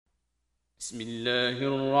بسم الله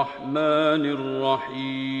الرحمن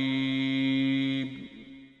الرحيم.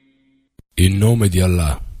 In nome di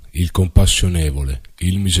Allah, il compassionevole,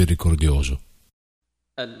 il misericordioso.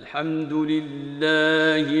 الحمد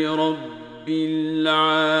لله رب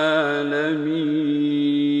العالمين.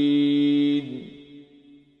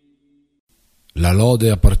 La lode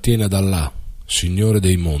appartiene ad Allah, Signore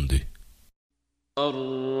dei mondi.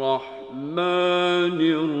 الرحمن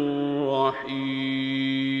الرحيم.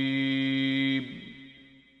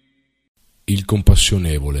 Il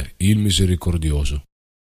compassionevole, il misericordioso.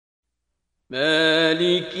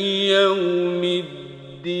 مالك يوم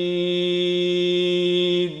الدين.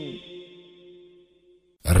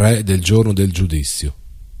 Re del giorno del giudizio.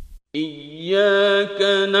 إياك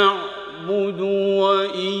نعبد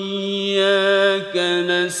وإياك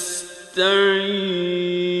نستعين.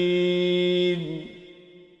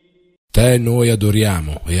 Te noi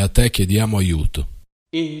adoriamo e a te chiediamo aiuto.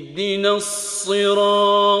 اهدنا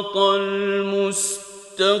الصراط المستقيم.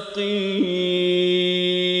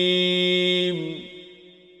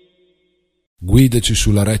 Guidaci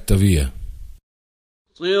sulla retta via.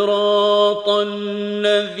 صراط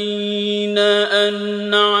الذين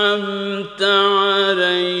أنعمت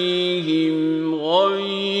عليهم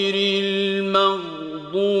غير المغضوب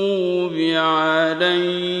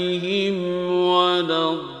عليهم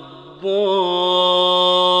ولا الضالين.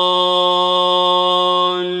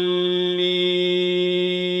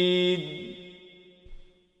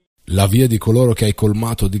 La via di coloro che hai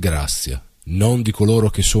colmato di grazia, non di coloro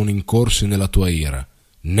che sono incorsi nella tua ira,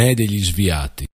 né degli sviati.